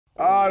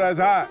Oh, that's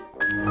hot.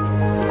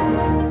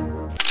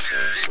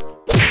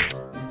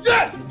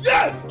 Yes!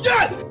 Yes!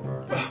 Yes!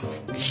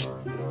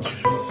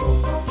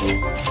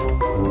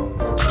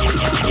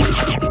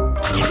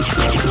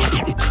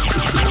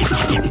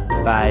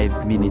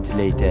 5 minutes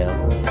later.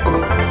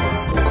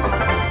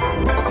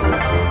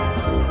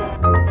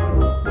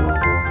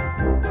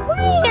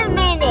 Wait a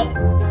minute!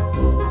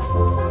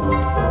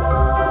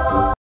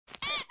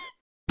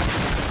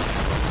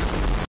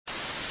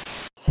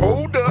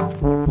 Hold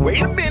up.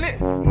 Wait a minute.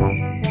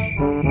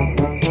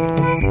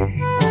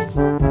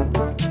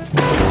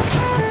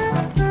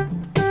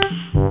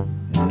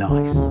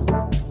 Nice.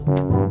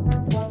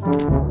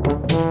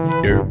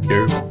 Derp,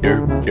 derp,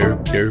 derp, derp,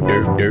 derp,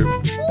 derp, derp.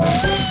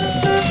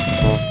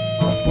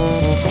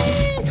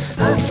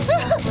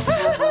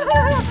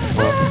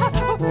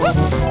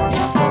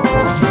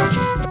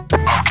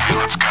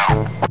 Let's go.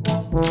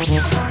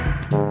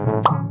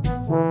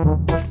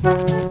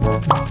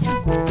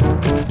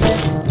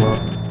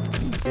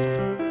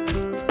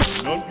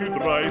 Non più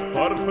tra i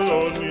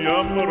farfalloni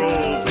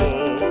amoroso,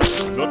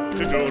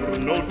 notte e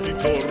giorno di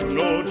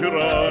torno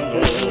girano,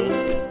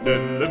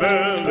 nelle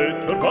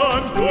belle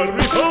turbando al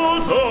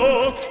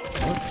riposo,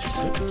 non ci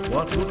sento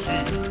a tuo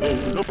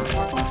giro.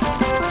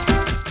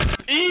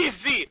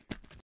 Easy!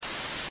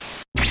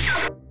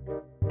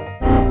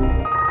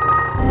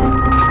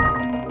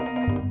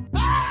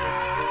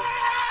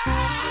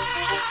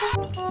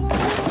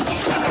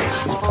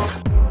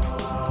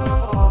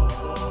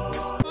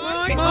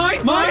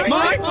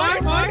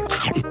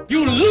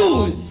 You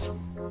lose!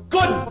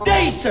 Good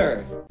day,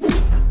 sir!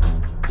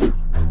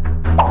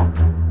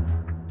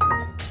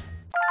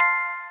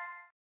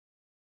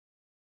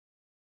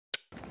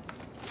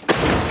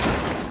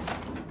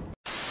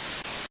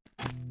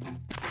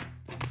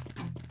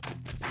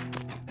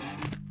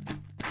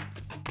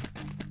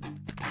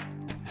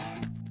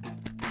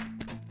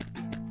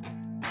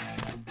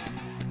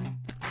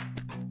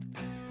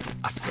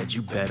 I said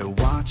you better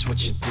watch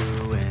what you're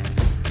doing,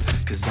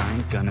 'cause I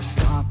ain't gonna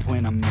stop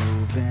when I'm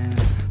moving.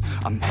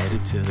 I'm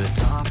headed to the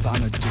top,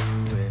 I'ma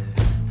do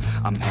it.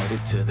 I'm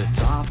headed to the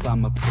top,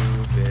 I'ma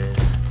prove it.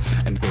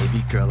 And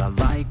baby girl, I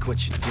like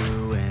what you're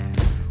doing.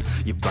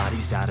 Your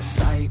body's out of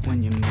sight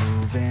when you're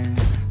moving.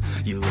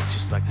 You look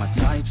just like my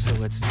type, so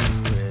let's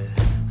do it.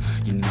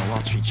 You know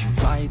I'll treat you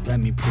right, let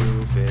me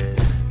prove it.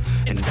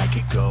 And I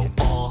could go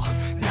all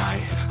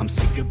night, I'm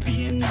sick of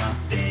being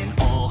nothing.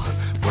 All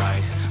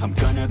right, I'm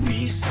gonna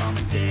be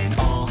something.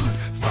 All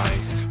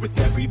fight with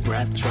every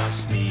breath,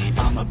 trust me.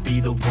 I'ma be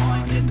the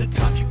one at the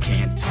top, you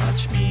can't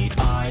touch me.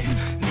 I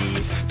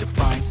need to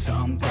find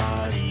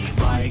somebody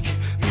like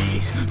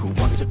me, who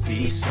wants to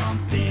be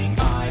something.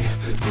 I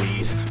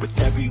bleed with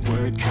every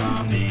word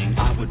coming.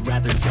 I would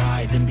rather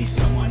die than be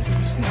someone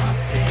who's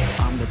nothing.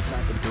 I'm the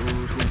type of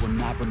dude who will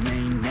not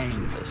remain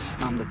nameless.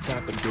 I'm the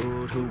type of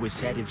dude who is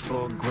headed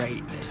for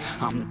greatness.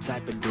 I'm the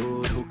type of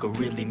dude who could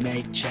really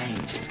make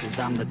changes, 'cause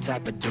I'm the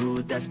type of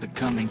dude that's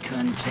becoming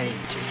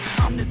contagious.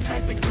 I'm the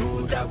type of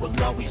dude that will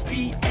always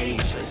be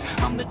ageless.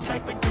 I'm the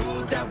type of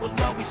dude that will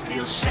always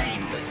feel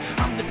shameless.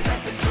 I'm the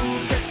type of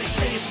dude that they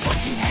say is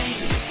fucking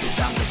heinous, 'cause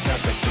I'm the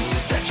type of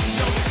dude that you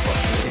know is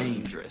fucking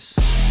dangerous.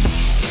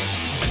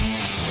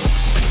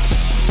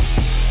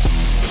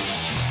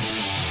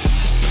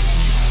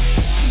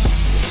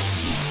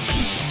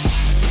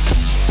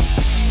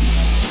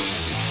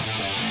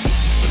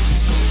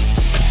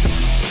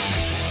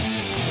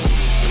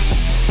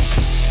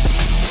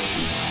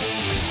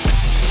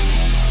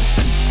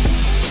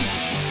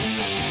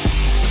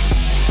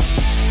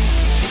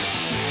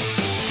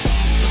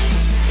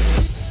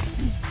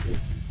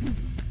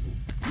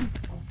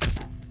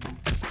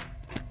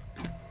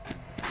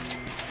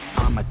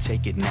 I'ma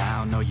take it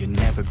now, no you're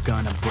never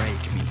gonna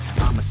break me.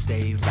 I'ma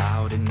stay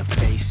loud in the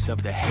face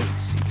of the hate.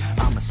 See,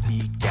 I'ma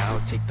speak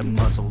out, take the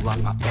muzzle off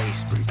my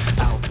face. Breathe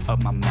out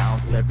of my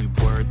mouth every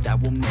word that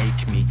will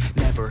make me.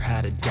 Never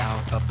had a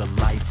doubt of the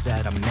life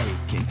that I'm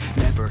making.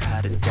 Never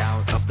had a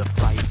doubt of the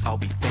fight I'll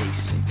be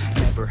facing.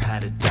 Never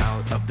had a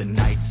doubt of the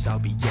nights I'll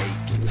be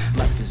aching.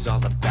 Life is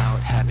all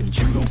about having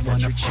dreams that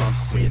you're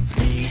chasing. With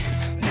me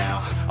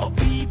now, I'll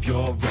leave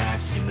your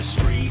ass in the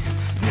street.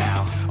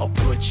 Now, I'll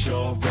put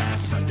your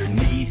ass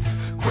underneath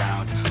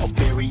ground. I'll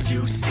bury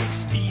you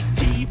 6 feet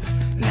deep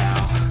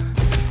now.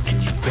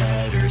 And you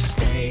better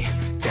stay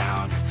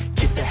down.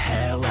 Get the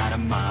hell out of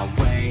my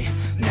way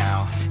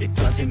now. It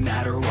doesn't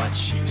matter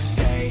what you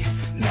say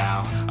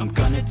now. I'm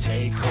gonna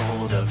take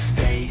hold of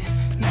fate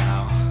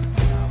now.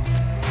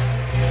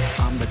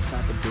 I'm the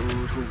type of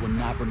dude who will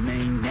not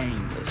remain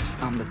nameless.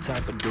 I'm the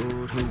type of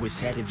dude who is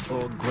headed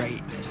for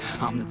greatness.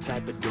 I'm the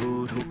type of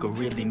dude who could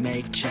really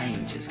make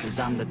changes, 'cause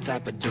I'm the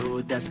type of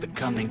dude that's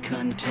becoming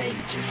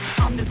contagious.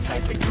 I'm the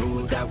type of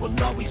dude that will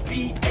always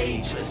be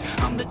ageless.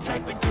 I'm the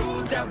type of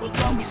dude that will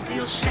always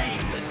feel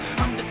shameless.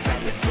 I'm the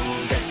type of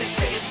dude that they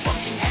say is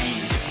fucking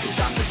heinous, 'cause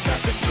I'm the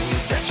type of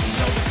dude that you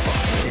know is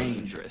fucking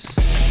dangerous.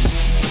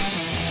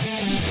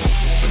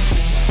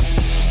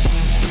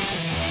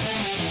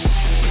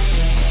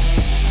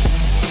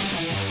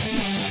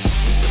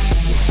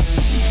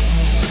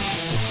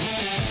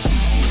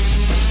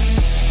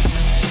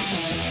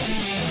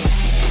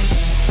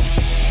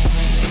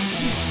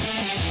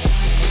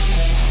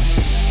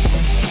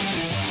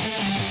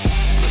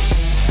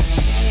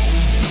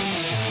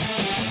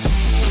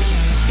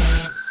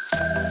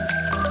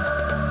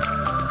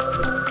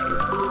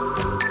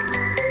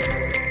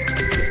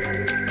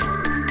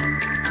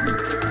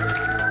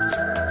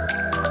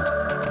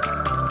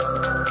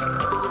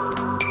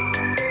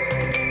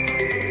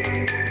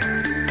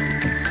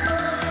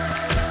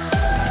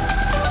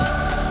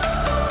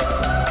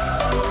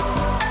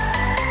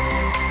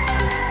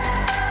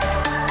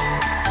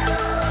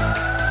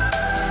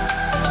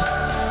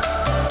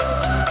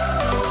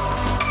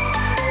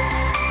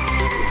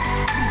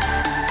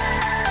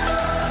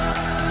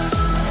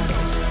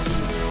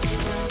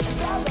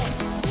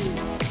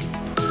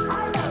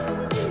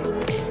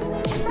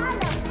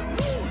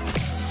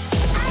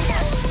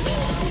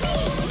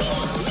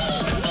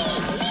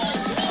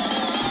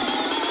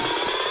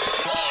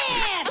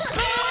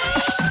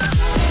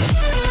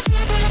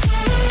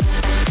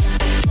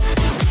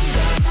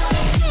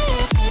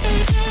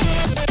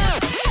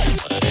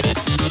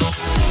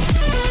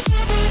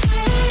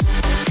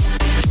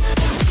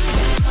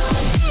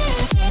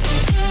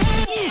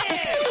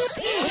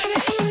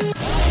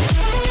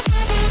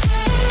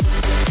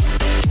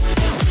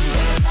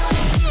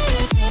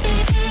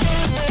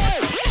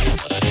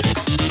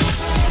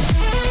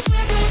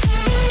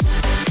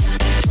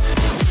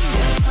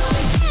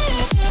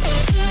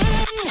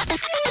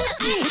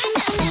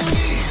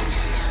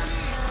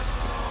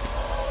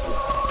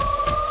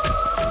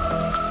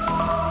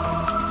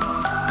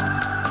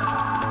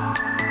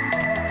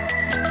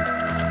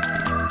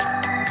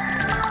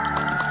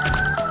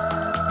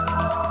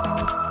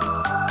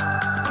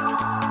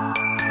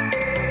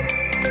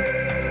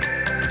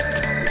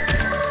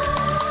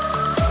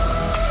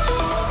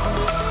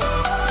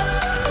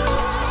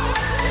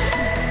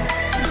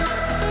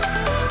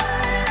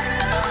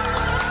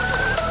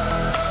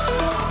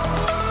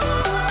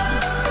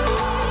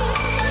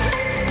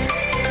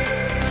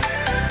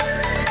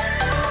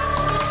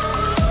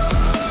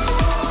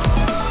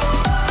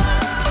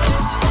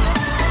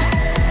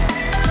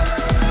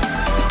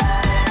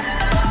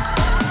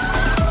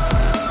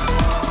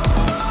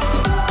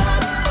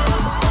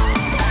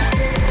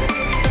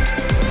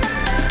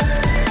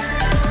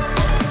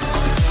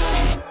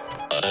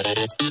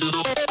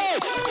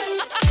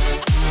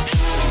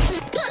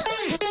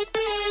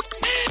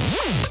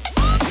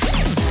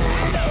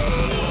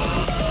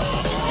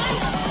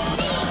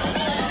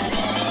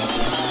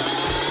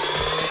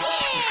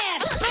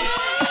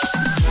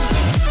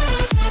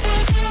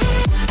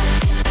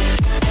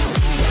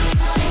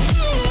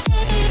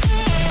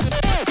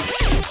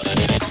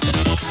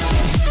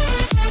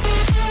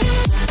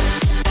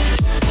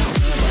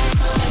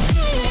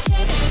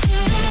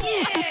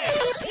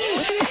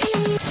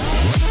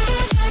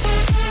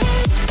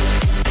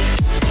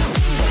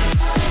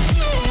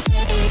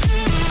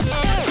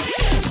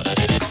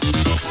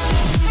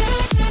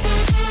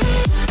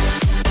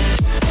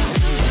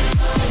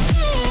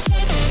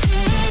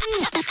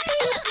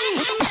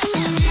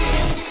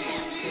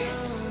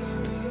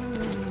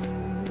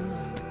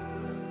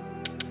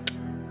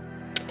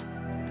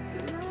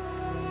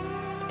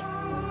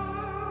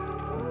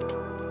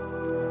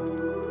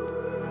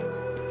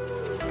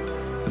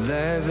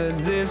 There's a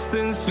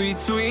distance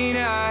between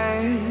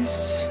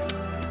us.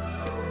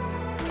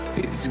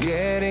 It's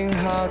getting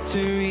hard to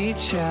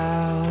reach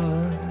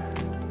out.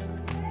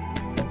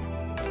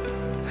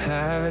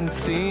 Haven't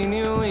seen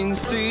you in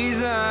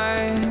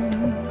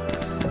seasons,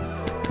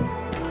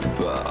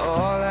 but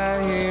all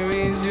I hear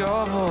is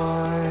your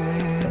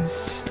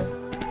voice.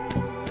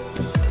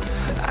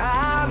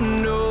 I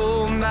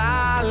know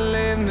my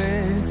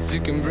limits,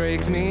 you can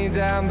break me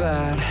down,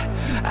 but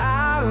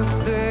I'll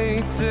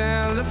stay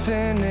till the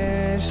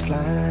finish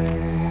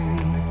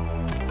line.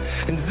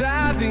 And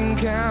I've been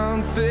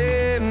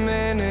counting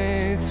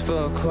minutes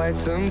for quite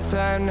some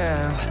time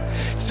now,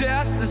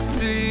 just to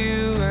see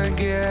you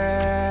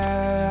again.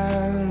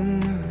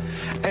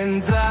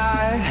 And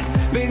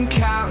I've been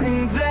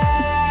counting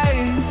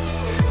days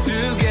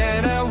to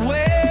get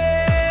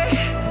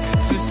away,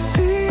 to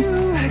see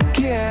you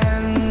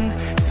again,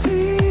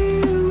 see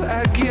you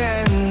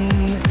again.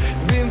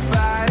 Been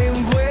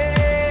finding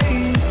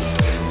ways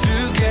to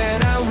get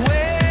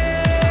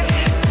away,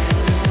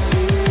 to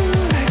see you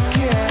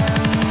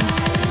again,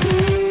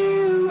 see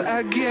you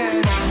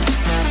again.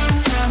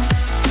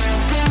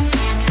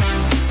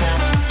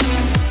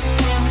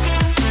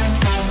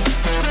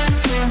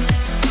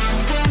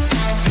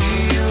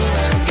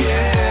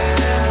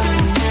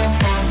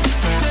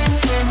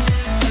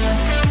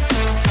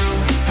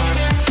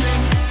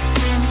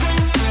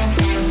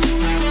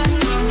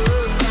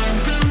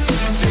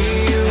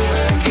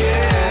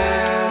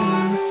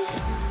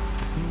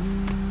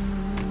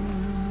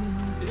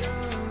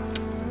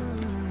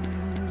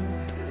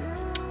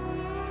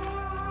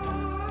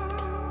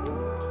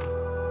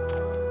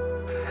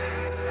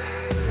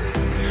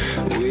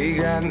 We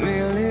got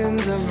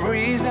millions of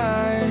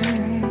reasons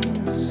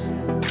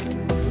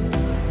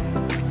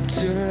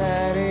to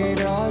let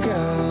it all go.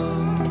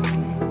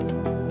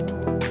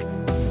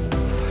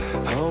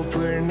 Hope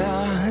we're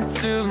not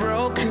too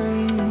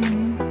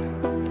broken.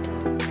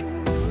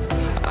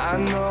 I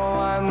know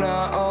I'm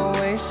not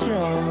always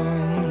strong,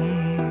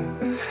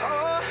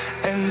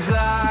 and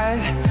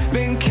I've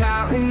been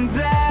counting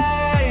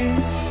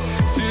days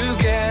to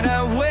get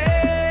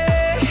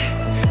away,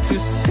 to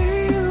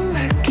see you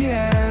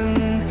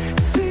again,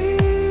 see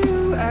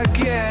you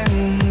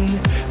again.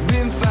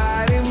 Been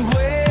finding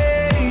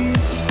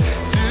ways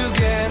to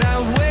get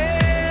away,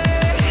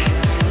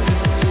 to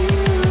see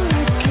you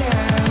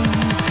again,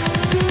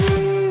 see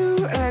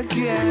you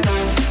again.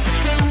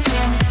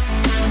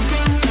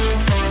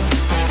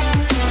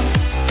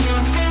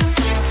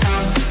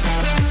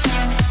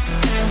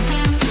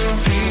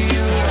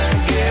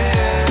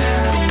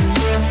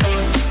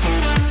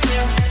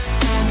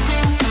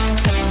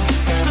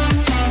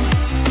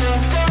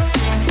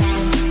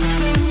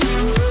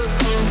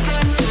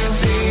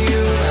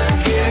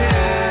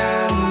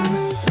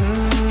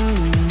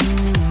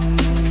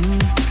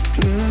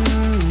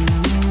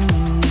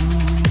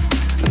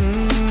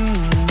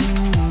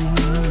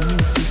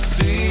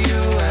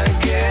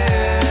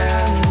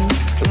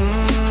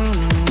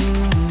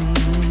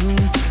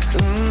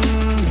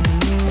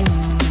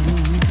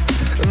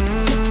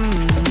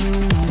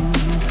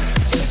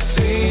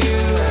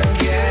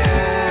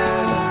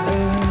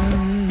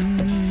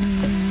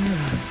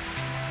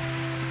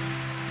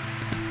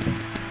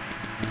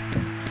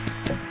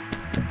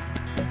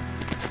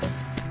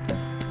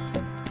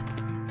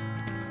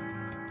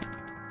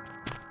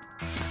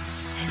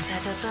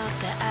 Inside the book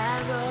that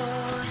I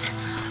wrote,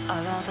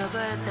 all of the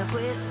words that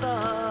we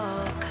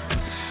spoke,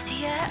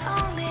 yet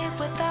only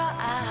with our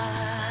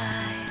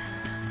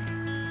eyes.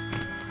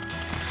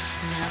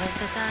 Now is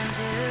the time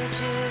to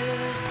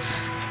choose.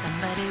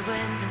 Somebody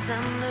wins and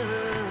some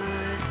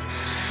lose.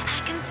 I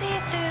can see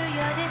through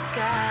your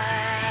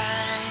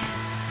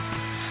disguise.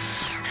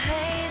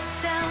 Lay it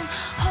down,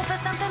 hope for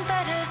something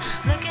better.